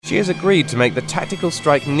She has agreed to make the tactical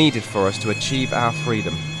strike needed for us to achieve our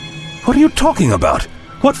freedom. What are you talking about?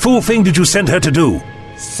 What fool thing did you send her to do?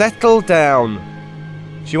 Settle down.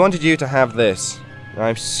 She wanted you to have this. I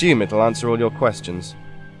assume it'll answer all your questions.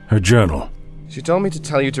 Her journal. She told me to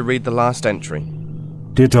tell you to read the last entry.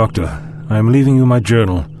 Dear Doctor, I am leaving you my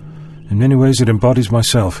journal. In many ways it embodies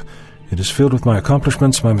myself. It is filled with my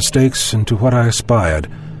accomplishments, my mistakes, and to what I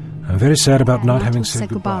aspired. I'm very sad about not having said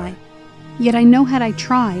goodbye. Yet I know had I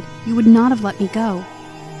tried, you would not have let me go.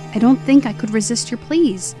 I don't think I could resist your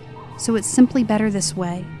pleas, so it's simply better this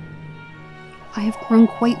way. I have grown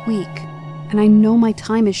quite weak, and I know my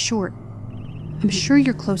time is short. I'm sure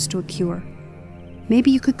you're close to a cure. Maybe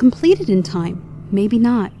you could complete it in time, maybe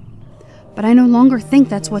not. But I no longer think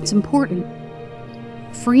that's what's important.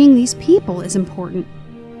 Freeing these people is important.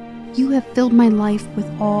 You have filled my life with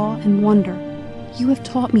awe and wonder. You have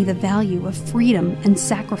taught me the value of freedom and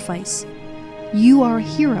sacrifice. You are a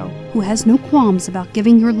hero who has no qualms about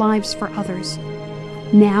giving your lives for others.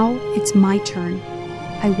 Now it's my turn.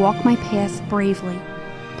 I walk my path bravely.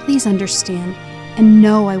 Please understand, and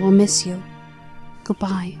know I will miss you.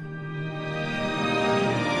 Goodbye.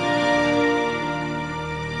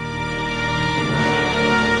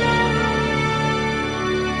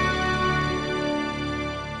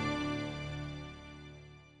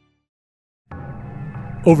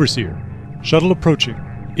 Overseer. Shuttle approaching.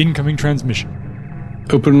 Incoming transmission.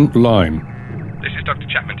 Open line. This is Dr.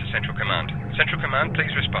 Chapman to Central Command. Central Command,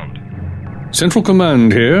 please respond. Central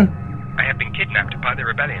Command here. I have been kidnapped by the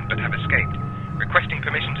rebellion but have escaped. Requesting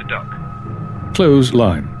permission to dock. Close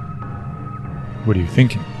line. What are you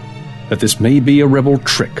thinking? That this may be a rebel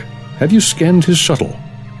trick. Have you scanned his shuttle?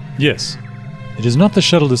 Yes. It is not the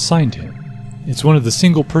shuttle assigned to him. It's one of the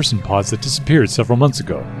single-person pods that disappeared several months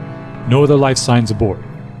ago. No other life signs aboard.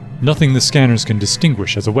 Nothing the scanners can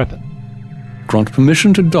distinguish as a weapon. Grant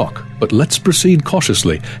permission to dock, but let's proceed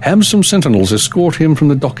cautiously. Have some sentinels escort him from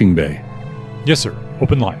the docking bay. Yes, sir.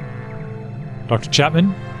 Open line. Dr.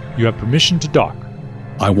 Chapman, you have permission to dock.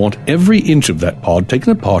 I want every inch of that pod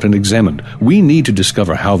taken apart and examined. We need to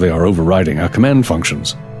discover how they are overriding our command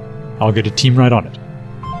functions. I'll get a team right on it.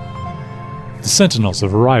 The sentinels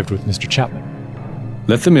have arrived with Mr. Chapman.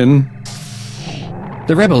 Let them in.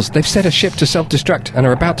 The rebels, they've set a ship to self-destruct and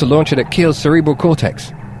are about to launch it at Keel's cerebral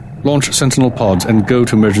cortex. Launch sentinel pods and go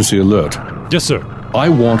to emergency alert. Yes, sir. I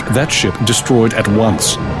want that ship destroyed at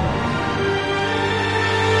once.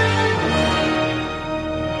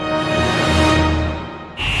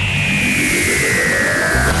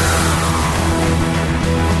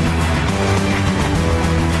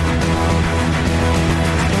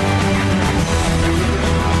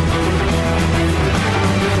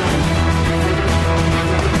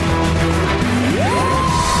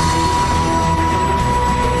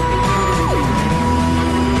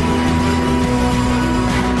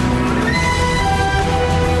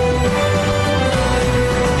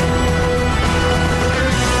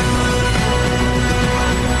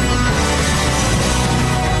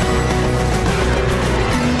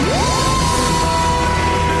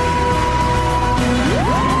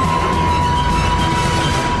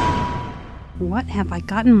 What have I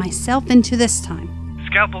gotten myself into this time?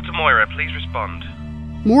 Scalpel to Moira, please respond.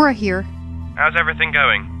 Mora here. How's everything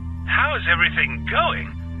going? How is everything going?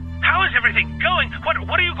 How is everything going?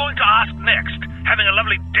 What are you going to ask next? Having a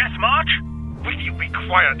lovely death march? Will you be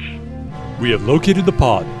quiet? We have located the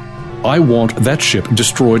pod. I want that ship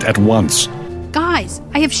destroyed at once. Guys,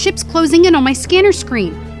 I have ships closing in on my scanner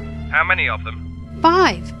screen. How many of them?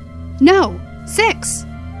 5. No, 6.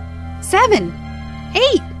 7.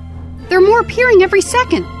 8. There are more appearing every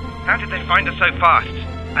second. How did they find us so fast?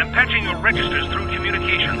 I'm patching your registers through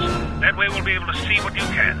communications. That way we'll be able to see what you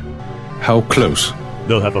can. How close?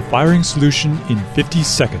 They'll have a firing solution in 50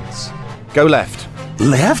 seconds. Go left.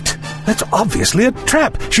 Left? That's obviously a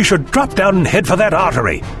trap. She should drop down and head for that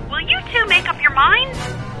artery. Will you two make up your minds?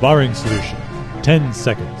 Firing solution. 10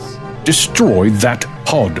 seconds. Destroy that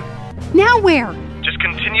pod. Now where? Just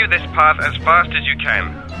continue this path as fast as you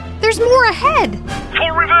can. There's more ahead.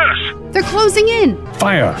 Full reverse. They're closing in.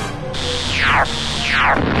 Fire.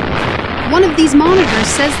 One of these monitors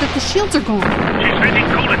says that the shields are gone. She's venting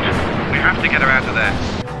coolant. We have to get her out of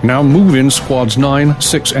there. Now move in squads 9,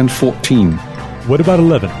 6, and 14. What about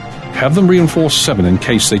 11? Have them reinforce 7 in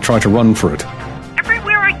case they try to run for it.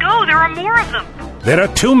 Everywhere I go, there are more of them. There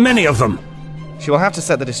are too many of them. She will have to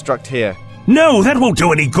set the destruct here. No, that won't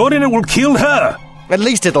do any good, and it will kill her. At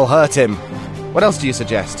least it'll hurt him. What else do you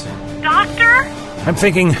suggest? Doctor? I'm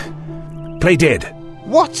thinking, play dead.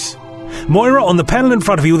 What? Moira, on the panel in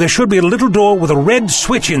front of you, there should be a little door with a red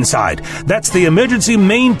switch inside. That's the emergency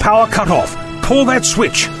main power cutoff. Pull that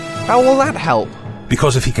switch. How will that help?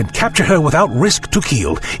 Because if he can capture her without risk to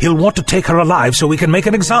Kiel, he'll want to take her alive so he can make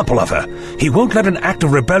an example of her. He won't let an act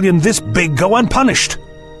of rebellion this big go unpunished.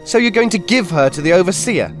 So you're going to give her to the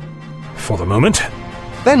Overseer? For the moment.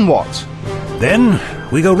 Then what? Then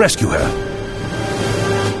we go rescue her.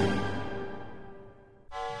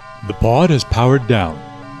 The pod has powered down.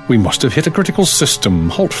 We must have hit a critical system.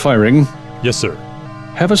 Halt firing. Yes, sir.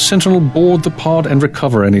 Have a sentinel board the pod and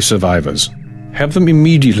recover any survivors. Have them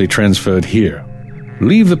immediately transferred here.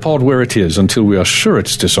 Leave the pod where it is until we are sure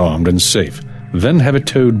it's disarmed and safe. Then have it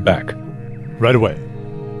towed back. Right away.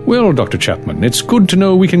 Well, Dr. Chapman, it's good to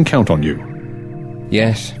know we can count on you.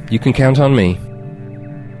 Yes, you can count on me.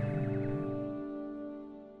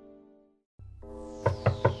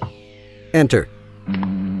 Enter.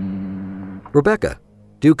 Rebecca,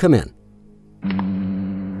 do come in.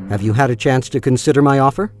 Have you had a chance to consider my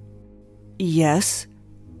offer? Yes.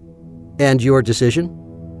 And your decision?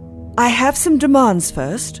 I have some demands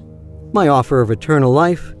first. My offer of eternal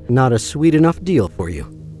life, not a sweet enough deal for you.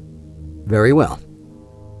 Very well.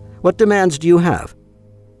 What demands do you have?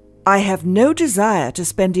 I have no desire to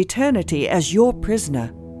spend eternity as your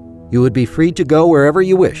prisoner. You would be free to go wherever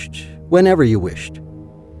you wished, whenever you wished.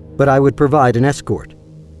 But I would provide an escort.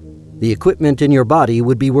 The equipment in your body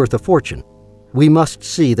would be worth a fortune. We must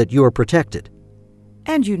see that you're protected.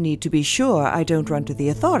 And you need to be sure I don't run to the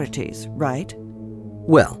authorities, right?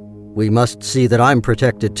 Well, we must see that I'm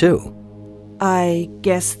protected too. I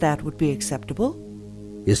guess that would be acceptable.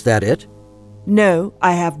 Is that it? No,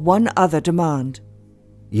 I have one other demand.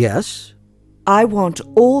 Yes? I want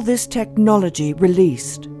all this technology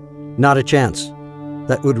released. Not a chance.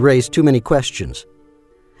 That would raise too many questions.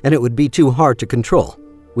 And it would be too hard to control.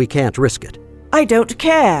 We can't risk it. I don't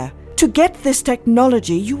care. To get this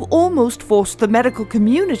technology, you almost forced the medical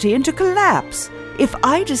community into collapse. If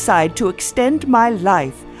I decide to extend my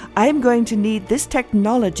life, I am going to need this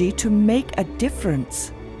technology to make a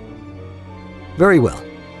difference. Very well.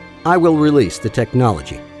 I will release the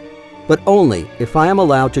technology, but only if I am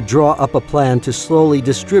allowed to draw up a plan to slowly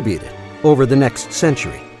distribute it over the next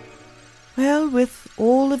century. Well, with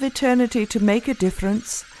all of eternity to make a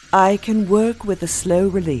difference, I can work with a slow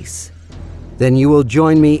release. Then you will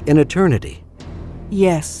join me in eternity?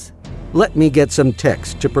 Yes. Let me get some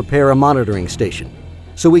techs to prepare a monitoring station,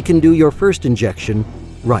 so we can do your first injection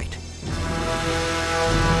right.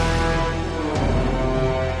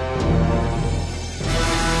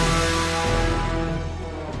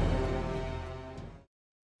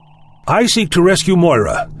 I seek to rescue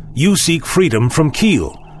Moira. You seek freedom from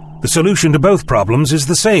Kiel. The solution to both problems is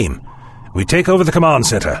the same. We take over the command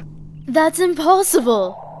center. That's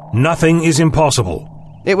impossible. Nothing is impossible.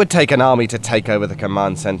 It would take an army to take over the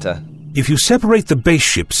command center. If you separate the base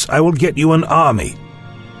ships, I will get you an army.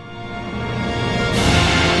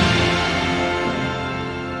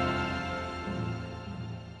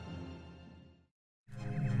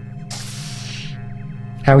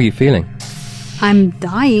 How are you feeling? I'm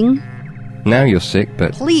dying. Now you're sick,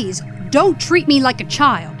 but... Please, don't treat me like a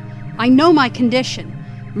child. I know my condition.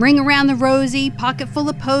 Ring around the rosy, pocket full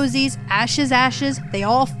of posies, ashes, they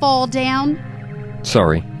all fall down.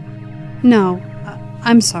 Sorry. No,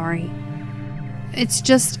 I'm sorry. It's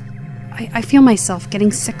just, I feel myself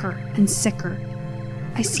getting sicker and sicker.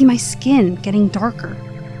 I see my skin getting darker.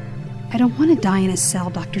 I don't want to die in a cell,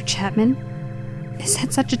 Dr. Chapman. Is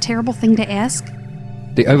that such a terrible thing to ask?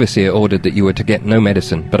 The Overseer ordered that you were to get no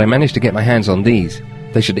medicine, but I managed to get my hands on these.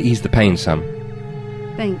 They should ease the pain some.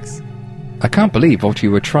 Thanks. I can't believe what you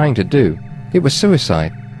were trying to do. It was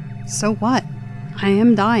suicide. So what? I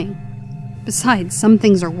am dying. Besides, some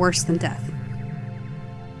things are worse than death.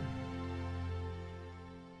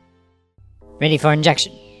 Ready for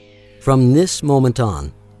injection. From this moment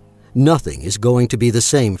on, nothing is going to be the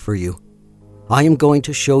same for you. I am going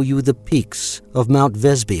to show you the peaks of Mount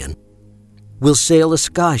Vesbian. We'll sail a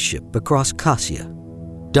skyship across Cassia,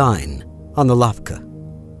 dine on the Lavka.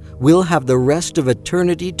 We'll have the rest of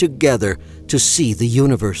eternity together to see the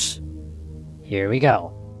universe. Here we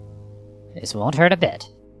go. This won't hurt a bit.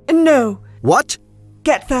 No. What?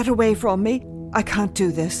 Get that away from me. I can't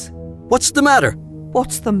do this. What's the matter?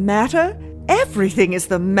 What's the matter? Everything is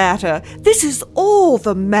the matter. This is all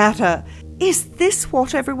the matter. Is this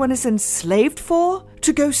what everyone is enslaved for?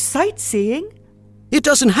 To go sightseeing? It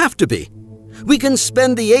doesn't have to be. We can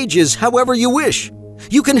spend the ages however you wish.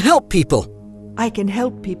 You can help people. I can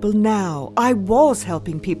help people now. I was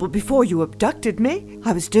helping people before you abducted me.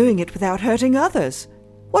 I was doing it without hurting others.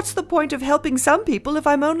 What's the point of helping some people if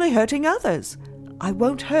I'm only hurting others? I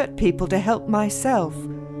won't hurt people to help myself.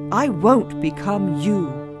 I won't become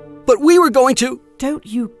you. But we were going to... Don't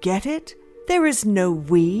you get it? There is no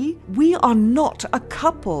we. We are not a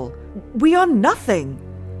couple. We are nothing.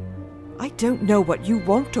 I don't know what you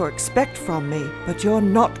want or expect from me, but you're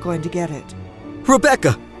not going to get it.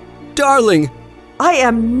 Rebecca! Darling! I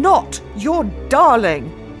am not your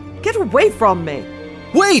darling. Get away from me.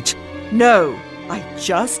 Wait! No, I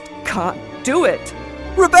just can't do it.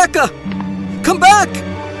 Rebecca! Come back!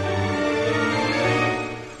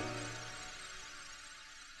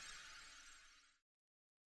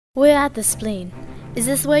 We're at the spleen. Is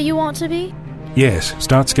this where you want to be? Yes,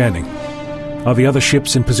 start scanning. Are the other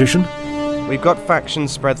ships in position? We've got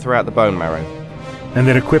factions spread throughout the bone marrow. And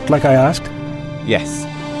they're equipped like I asked? Yes.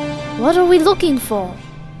 What are we looking for?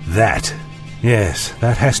 That. Yes,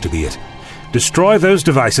 that has to be it. Destroy those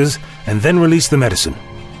devices, and then release the medicine.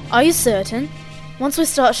 Are you certain? Once we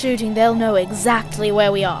start shooting, they'll know exactly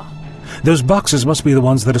where we are. Those boxes must be the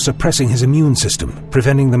ones that are suppressing his immune system,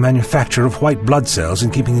 preventing the manufacture of white blood cells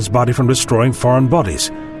and keeping his body from destroying foreign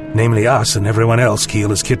bodies. Namely us and everyone else Keel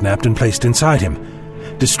has kidnapped and placed inside him.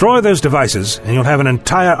 Destroy those devices, and you'll have an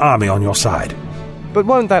entire army on your side. But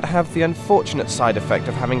won't that have the unfortunate side effect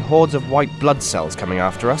of having hordes of white blood cells coming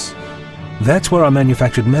after us? That's where our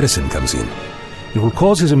manufactured medicine comes in. It will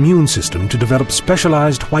cause his immune system to develop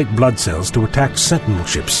specialized white blood cells to attack Sentinel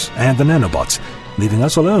ships and the nanobots, leaving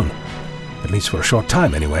us alone. At least for a short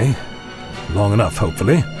time, anyway. Long enough,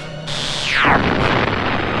 hopefully.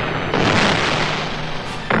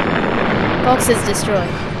 Box is destroyed.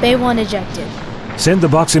 Bay 1 ejected. Send the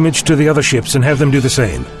box image to the other ships and have them do the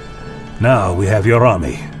same. Now we have your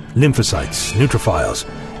army. Lymphocytes, neutrophils,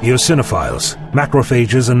 eosinophiles,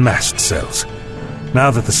 macrophages, and mast cells. Now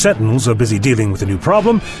that the Sentinels are busy dealing with a new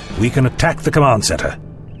problem, we can attack the command center.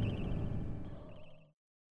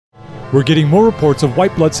 We're getting more reports of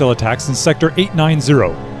white blood cell attacks in Sector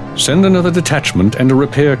 890. Send another detachment and a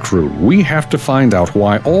repair crew. We have to find out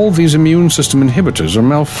why all these immune system inhibitors are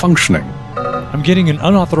malfunctioning. I'm getting an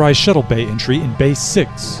unauthorized shuttle bay entry in Bay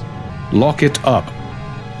 6. Lock it up.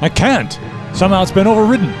 I can't! Somehow it's been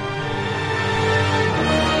overridden.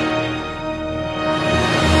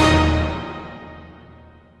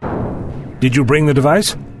 Did you bring the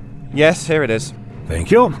device? Yes, here it is.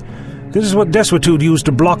 Thank you. This is what Desuetude used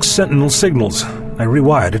to block Sentinel signals. I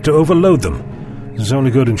rewired it to overload them. This is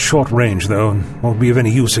only good in short range, though, and won't be of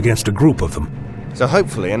any use against a group of them. So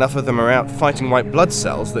hopefully enough of them are out fighting white blood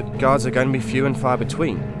cells that guards are going to be few and far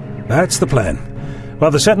between. That's the plan.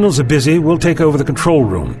 While the Sentinels are busy, we'll take over the control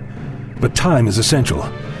room. But time is essential.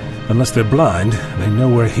 Unless they're blind, they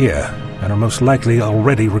know we're here, and are most likely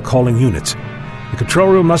already recalling units. The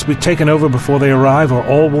control room must be taken over before they arrive, or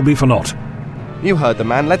all will be for naught. You heard the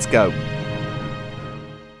man, let's go.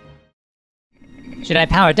 Should I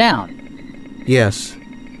power down? Yes.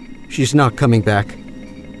 She's not coming back.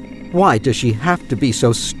 Why does she have to be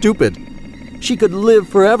so stupid? She could live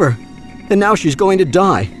forever, and now she's going to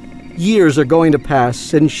die. Years are going to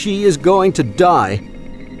pass, and she is going to die.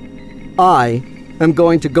 I am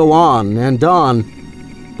going to go on and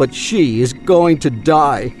on, but she is going to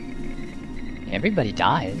die. Everybody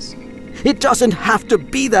dies. It doesn't have to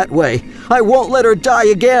be that way. I won't let her die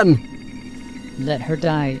again. Let her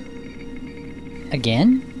die...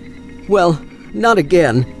 again? Well, not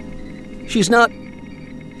again. She's not...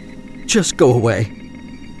 Just go away.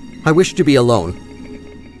 I wish to be alone.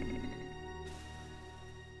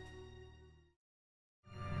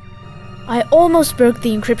 I almost broke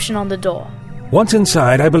the encryption on the door. Once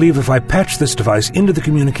inside, I believe if I patch this device into the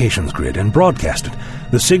communications grid and broadcast it,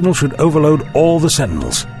 the signal should overload all the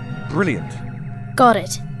Sentinels. Brilliant. Got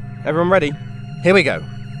it. Everyone ready? Here we go.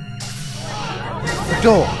 The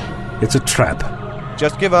door. It's a trap.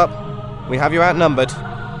 Just give up. We have you outnumbered.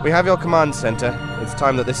 We have your command center. It's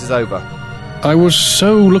time that this is over. I was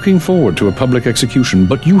so looking forward to a public execution,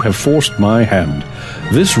 but you have forced my hand.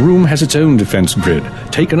 This room has its own defense grid.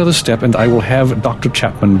 Take another step and I will have Dr.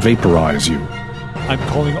 Chapman vaporize you. I'm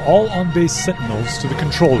calling all on-base Sentinels to the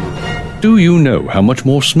control room. Do you know how much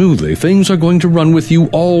more smoothly things are going to run with you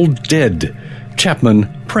all dead?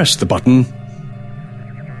 Chapman, press the button.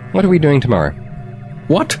 What are we doing tomorrow?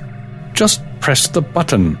 What? Just press the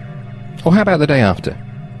button. Or how about the day after?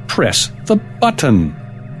 Press the button.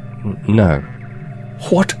 No.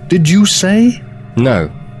 What did you say?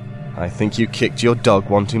 No. I think you kicked your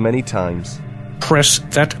dog one too many times. Press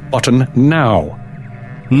that button now.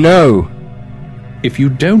 No. If you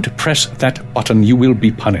don't press that button, you will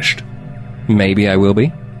be punished. Maybe I will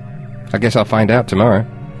be. I guess I'll find out tomorrow.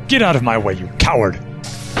 Get out of my way, you coward!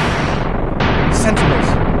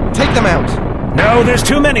 Sentinels! Take them out! No, there's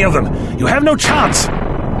too many of them! You have no chance!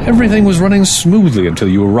 Everything was running smoothly until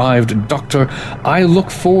you arrived, Doctor. I look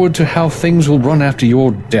forward to how things will run after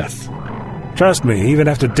your death. Trust me, even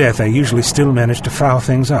after death, I usually still manage to foul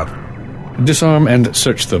things up. Disarm and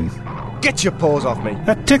search them. Get your paws off me.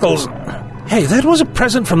 That tickles. Hey, that was a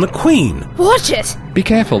present from the Queen. Watch it! Be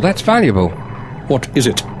careful, that's valuable. What is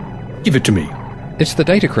it? Give it to me. It's the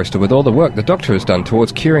data crystal with all the work the Doctor has done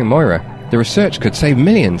towards curing Moira. The research could save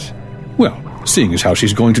millions. Well, seeing as how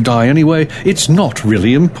she's going to die anyway, it's not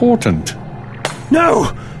really important.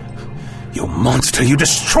 No! You monster, you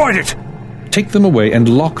destroyed it! Take them away and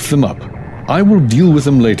lock them up. I will deal with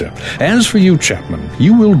them later. As for you, Chapman,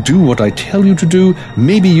 you will do what I tell you to do.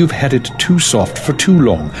 Maybe you've had it too soft for too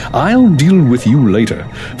long. I'll deal with you later.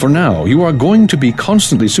 For now, you are going to be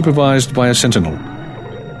constantly supervised by a sentinel.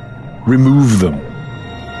 Remove them.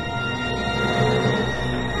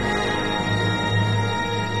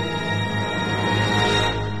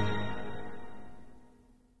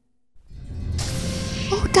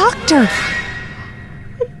 Oh, Doctor!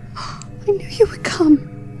 I knew you would come.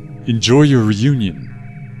 Enjoy your reunion.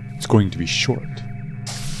 It's going to be short.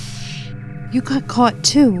 You got caught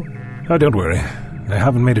too. Oh, don't worry. I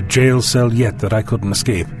haven't made a jail cell yet that I couldn't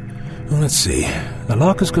escape. Well, let's see. The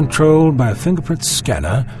lock is controlled by a fingerprint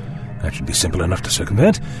scanner. That should be simple enough to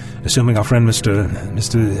circumvent. Assuming our friend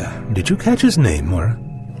Mr. Did you catch his name, Moira?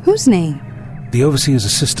 Whose name? The Overseer's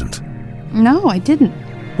assistant. No, I didn't.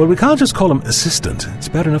 Well, we can't just call him assistant. It's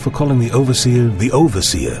bad enough we're calling the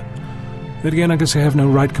Overseer. But again, I guess I have no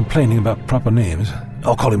right complaining about proper names.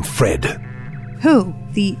 I'll call him Fred. Who?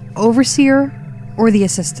 The Overseer or the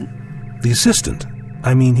assistant? The assistant?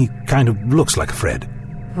 I mean, he kind of looks like a Fred.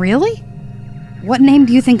 Really? What name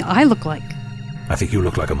do you think I look like? I think you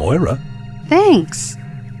look like a Moira. Thanks.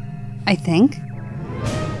 I think.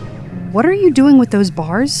 What are you doing with those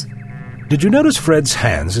bars? Did you notice Fred's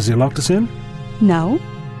hands as he locked us in? No.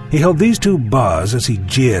 He held these two bars as he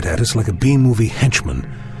jeered at us like a B-movie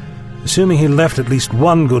henchman. Assuming he left at least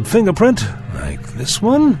one good fingerprint, like this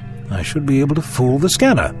one, I should be able to fool the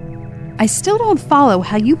scanner. I still don't follow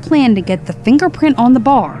how you plan to get the fingerprint on the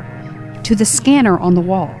bar to the scanner on the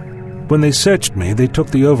wall. When they searched me, they took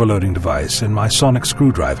the overloading device and my sonic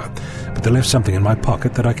screwdriver, but they left something in my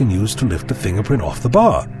pocket that I can use to lift the fingerprint off the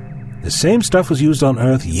bar. The same stuff was used on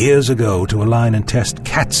Earth years ago to align and test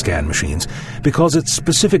CAT scan machines because its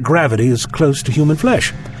specific gravity is close to human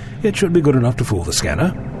flesh. It should be good enough to fool the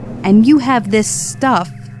scanner. And you have this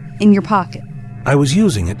stuff in your pocket. I was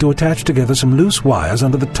using it to attach together some loose wires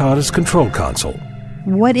under the TARDIS control console.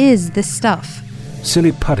 What is this stuff?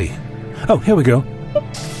 Silly putty. Oh, here we go.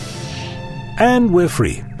 And we're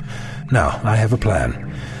free. Now, I have a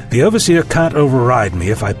plan. The Overseer can't override me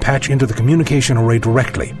if I patch into the communication array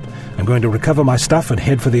directly. I'm going to recover my stuff and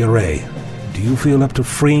head for the array. Do you feel up to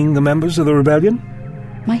freeing the members of the rebellion?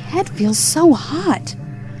 My head feels so hot.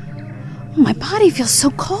 My body feels so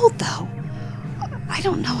cold, though. I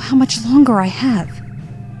don't know how much longer I have.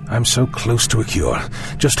 I'm so close to a cure.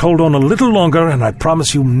 Just hold on a little longer, and I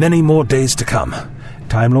promise you many more days to come.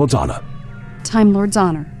 Time Lord's honor. Time Lord's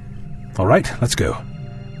honor. All right, let's go.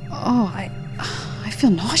 Oh, I feel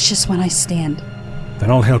nauseous when I stand. Then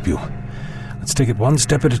I'll help you. Let's take it one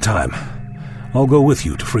step at a time. I'll go with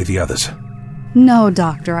you to free the others. No,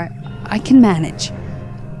 Doctor, I can manage.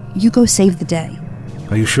 You go save the day.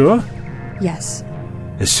 Are you sure? Yes.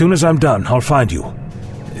 As soon as I'm done, I'll find you.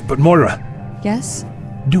 But Moira... Yes?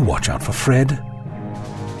 Do watch out for Fred.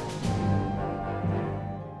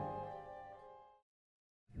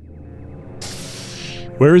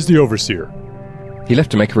 Where is the Overseer? He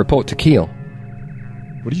left to make a report to Keel.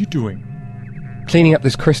 What are you doing? Cleaning up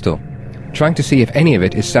this crystal. Trying to see if any of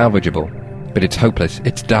it is salvageable. But it's hopeless.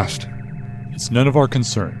 It's dust. It's none of our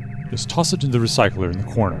concern. Just toss it in the recycler in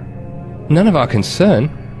the corner. None of our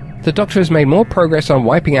concern? The Doctor has made more progress on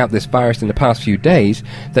wiping out this virus in the past few days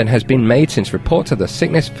than has been made since reports of the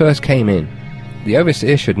sickness first came in. The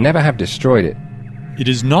Overseer should never have destroyed it. It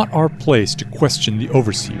is not our place to question the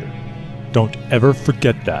Overseer. Don't ever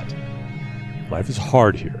forget that. Life is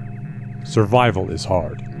hard here. Survival is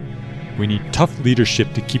hard. We need tough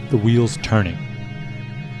leadership to keep the wheels turning.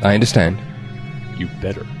 I understand. You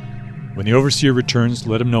better. When the Overseer returns,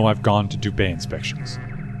 let him know I've gone to do bay inspections.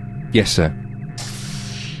 Yes, sir.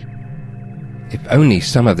 If only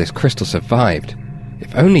some of this crystal survived.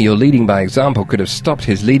 If only your leading by example could have stopped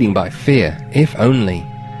his leading by fear. If only.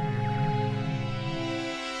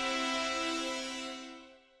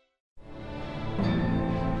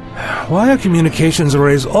 Why are communications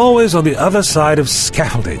arrays always on the other side of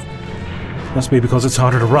scaffolding? Must be because it's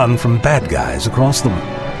harder to run from bad guys across them.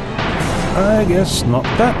 I guess not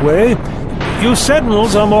that way. You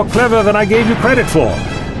Sentinels are more clever than I gave you credit for.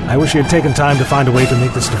 I wish you had taken time to find a way to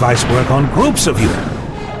make this device work on groups of you.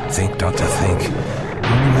 Think, Doctor, think.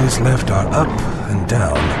 Only ways left are up and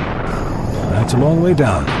down. That's a long way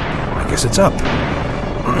down. I guess it's up.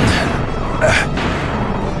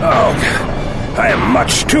 I am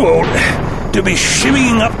much too old to be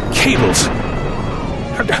shimmying up cables.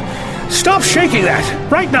 Stop shaking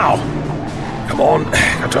that, right now! Come on,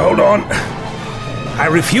 got to hold on. I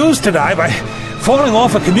refuse to die by falling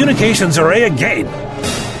off a communications array again.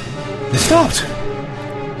 They stopped.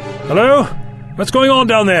 Hello? What's going on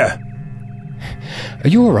down there? Are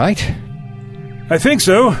you alright? I think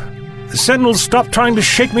so. The Sentinels stopped trying to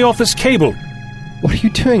shake me off this cable. What are you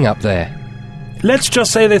doing up there? Let's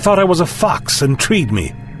just say they thought I was a fox and treed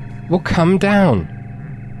me. Well, come down.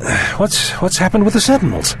 What's happened with the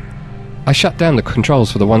Sentinels? I shut down the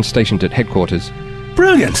controls for the one stationed at headquarters.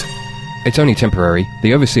 Brilliant! It's only temporary.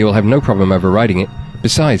 The Overseer will have no problem overriding it.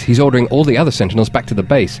 Besides, he's ordering all the other Sentinels back to the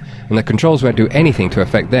base, and the controls won't do anything to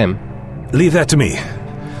affect them. Leave that to me.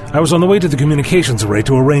 I was on the way to the communications array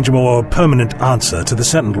to arrange a more permanent answer to the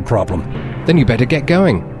Sentinel problem. Then you better get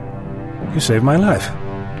going. You saved my life.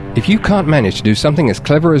 If you can't manage to do something as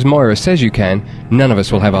clever as Moira says you can, none of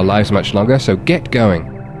us will have our lives much longer, so get going.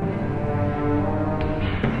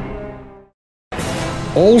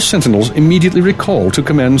 All Sentinels immediately recall to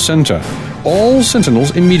Command Center. All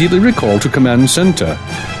Sentinels immediately recall to Command Center.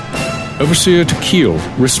 Overseer to Keel,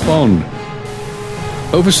 respond.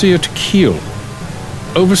 Overseer to Keel.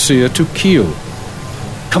 Overseer to Keel.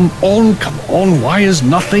 Come on, why is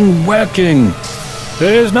nothing working?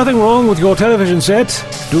 There's nothing wrong with your television set.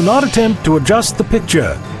 Do not attempt to adjust the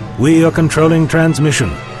picture. We are controlling transmission.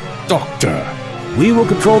 Doctor. We will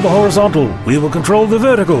control the horizontal. We will control the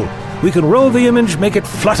vertical. We can roll the image, make it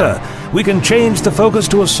flutter. We can change the focus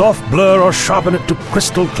to a soft blur or sharpen it to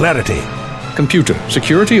crystal clarity. Computer,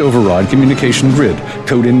 security override communication grid,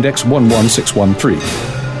 code index 11613.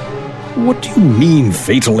 What do you mean,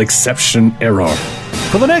 fatal exception error?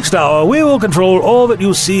 For the next hour, we will control all that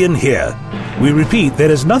you see and hear. We repeat,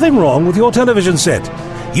 there is nothing wrong with your television set.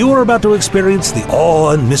 You are about to experience the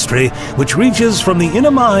awe and mystery which reaches from the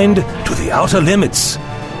inner mind to the outer limits.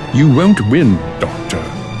 You won't win, Doctor.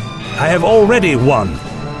 I have already won.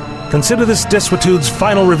 Consider this desuetude's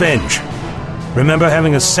final revenge. Remember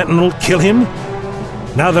having a Sentinel kill him?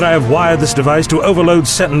 Now that I have wired this device to overload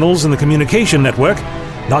Sentinels in the communication network,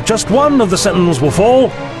 not just one of the Sentinels will fall,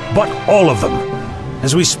 but all of them.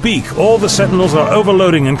 As we speak, all the Sentinels are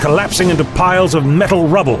overloading and collapsing into piles of metal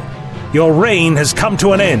rubble. Your reign has come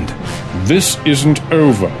to an end. This isn't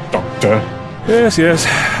over, Doctor. Yes,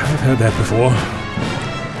 I've heard that before.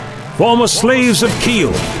 Former slaves of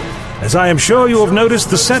Keel. As I am sure you have noticed,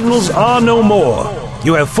 the Sentinels are no more.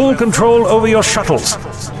 You have full control over your shuttles.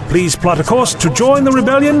 Please plot a course to join the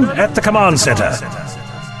rebellion at the command center.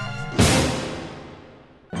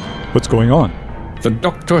 What's going on? The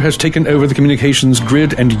Doctor has taken over the communications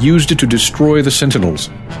grid and used it to destroy the Sentinels.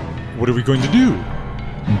 What are we going to do?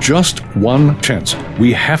 Just one chance.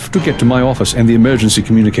 We have to get to my office and the emergency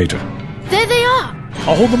communicator. There they are!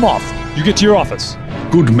 I'll hold them off. You get to your office.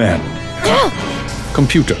 Good man.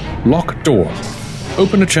 Computer, lock door.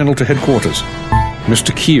 Open a channel to headquarters.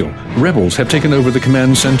 Mr. Keel, rebels have taken over the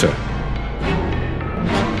command center.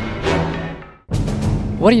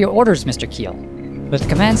 What are your orders, Mr. Keel? With the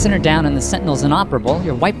command center down and the Sentinels inoperable,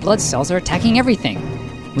 your white blood cells are attacking everything.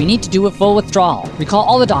 We need to do a full withdrawal. Recall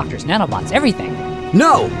all the doctors, nanobots, everything.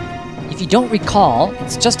 No! If you don't recall,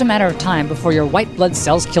 it's just a matter of time before your white blood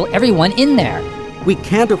cells kill everyone in there. We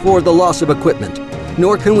can't afford the loss of equipment,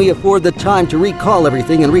 nor can we afford the time to recall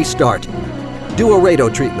everything and restart. Do a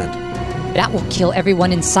rado treatment. That will kill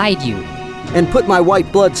everyone inside you. And put my white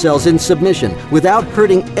blood cells in submission without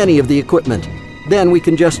hurting any of the equipment. Then we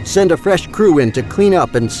can just send a fresh crew in to clean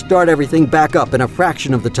up and start everything back up in a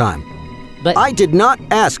fraction of the time. But I did not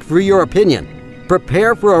ask for your opinion.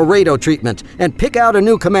 Prepare for a rado treatment and pick out a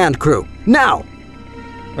new command crew. Now!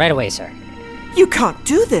 Right away, sir. You can't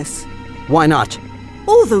do this. Why not?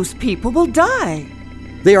 All those people will die.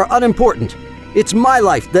 They are unimportant. It's my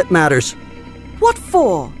life that matters. What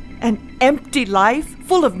for? An empty life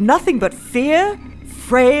full of nothing but fear?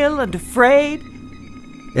 Frail and afraid?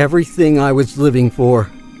 Everything I was living for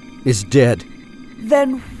is dead.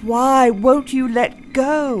 Then why won't you let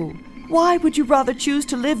go? Why would you rather choose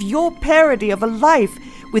to live your parody of a life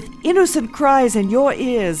with innocent cries in your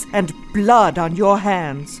ears and blood on your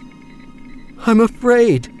hands? I'm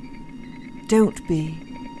afraid. Don't be.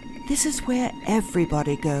 This is where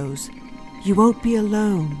everybody goes. You won't be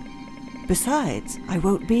alone. Besides, I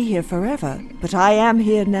won't be here forever, but I am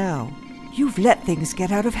here now. You've let things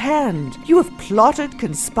get out of hand. You have plotted,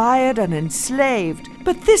 conspired, and enslaved.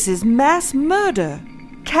 But this is mass murder.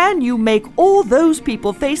 Can you make all those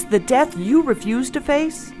people face the death you refuse to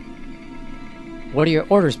face? What are your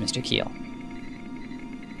orders, Mr. Keel?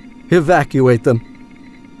 Evacuate them.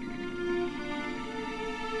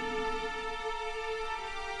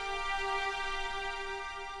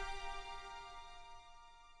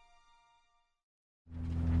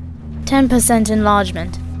 %10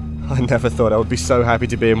 enlargement. I never thought I would be so happy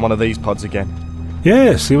to be in one of these pods again.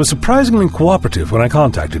 Yes, he was surprisingly cooperative when I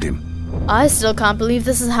contacted him. I still can't believe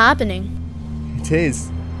this is happening. It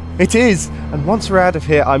is. It is! And once we're out of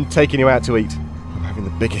here, I'm taking you out to eat. I'm having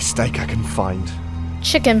the biggest steak I can find.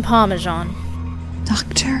 Chicken parmesan.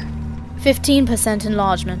 Doctor? 15%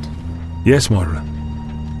 enlargement. Yes, Moira.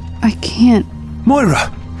 I can't.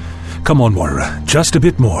 Moira! Come on, Moira. Just a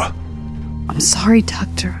bit more. I'm sorry,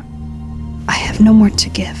 Doctor. I have no more to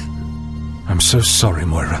give. I'm so sorry,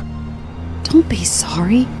 Moira. Don't be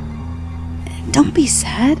sorry. Don't be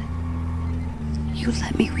sad. You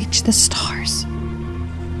let me reach the stars.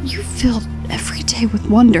 You filled every day with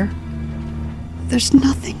wonder. There's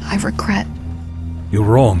nothing I regret. You're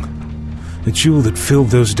wrong. It's you that filled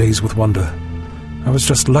those days with wonder. I was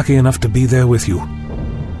just lucky enough to be there with you.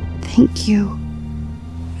 Thank you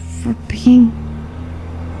for being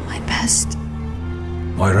my best.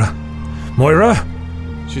 Moira? Moira?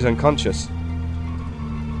 She's unconscious.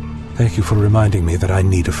 Thank you for reminding me that I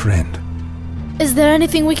need a friend. Is there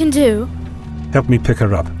anything we can do? Help me pick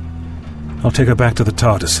her up. I'll take her back to the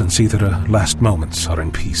TARDIS and see that her last moments are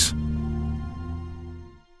in peace.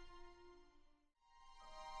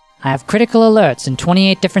 I have critical alerts in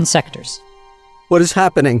 28 different sectors. What is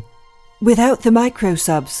happening? Without the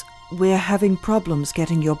microsubs, we're having problems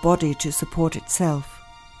getting your body to support itself.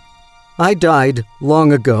 I died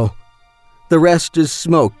long ago. The rest is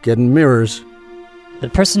smoke and mirrors. The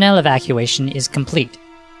personnel evacuation is complete.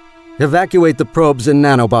 Evacuate the probes and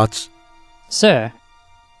nanobots. Sir,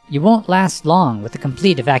 you won't last long with a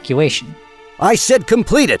complete evacuation. I said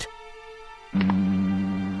complete it!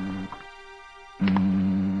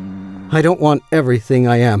 I don't want everything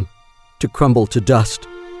I am to crumble to dust.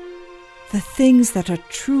 The things that are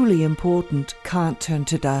truly important can't turn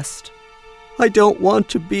to dust. I don't want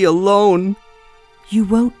to be alone. You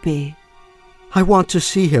won't be. I want to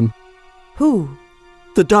see him. Who?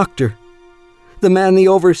 The doctor. The man the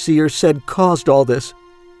Overseer said caused all this.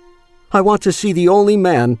 I want to see the only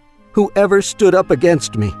man who ever stood up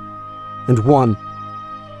against me and won.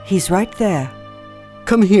 He's right there.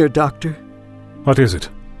 Come here, Doctor. What is it?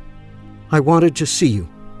 I wanted to see you.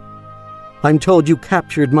 I'm told you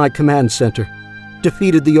captured my command center,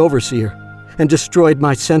 defeated the Overseer, and destroyed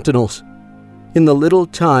my Sentinels. In the little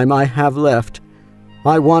time I have left,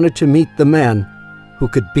 I wanted to meet the man who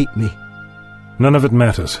could beat me. None of it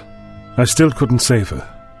matters. I still couldn't save her.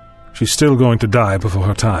 She's still going to die before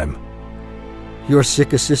her time. Your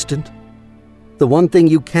sick assistant? The one thing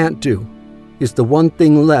you can't do is the one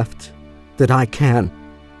thing left that I can.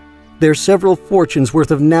 There's several fortunes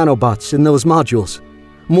worth of nanobots in those modules.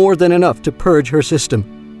 More than enough to purge her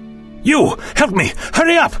system. You! Help me!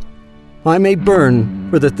 Hurry up! I may burn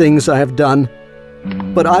for the things I have done,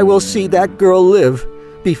 but I will see that girl live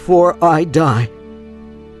before I die.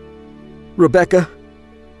 Rebecca,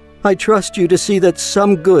 I trust you to see that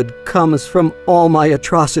some good comes from all my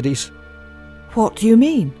atrocities. What do you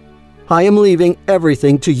mean? I am leaving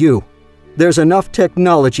everything to you. There's enough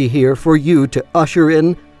technology here for you to usher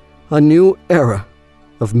in a new era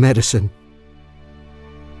of medicine.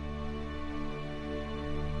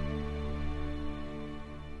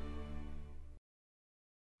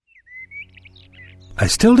 I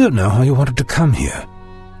still don't know how you wanted to come here.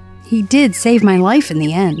 He did save my life in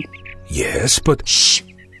the end. Yes, but... Shh!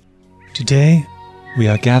 Today, we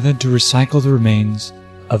are gathered to recycle the remains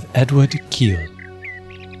of Edward Keel,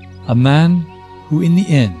 a man who in the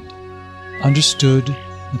end understood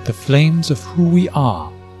that the flames of who we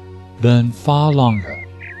are burn far longer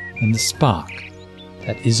than the spark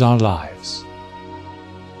that is our lives.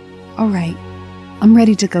 All right. I'm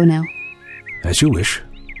ready to go now. As you wish.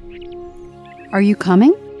 Are you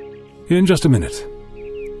coming? In just a minute.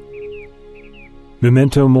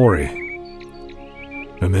 Memento mori.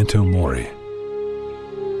 Memento mori.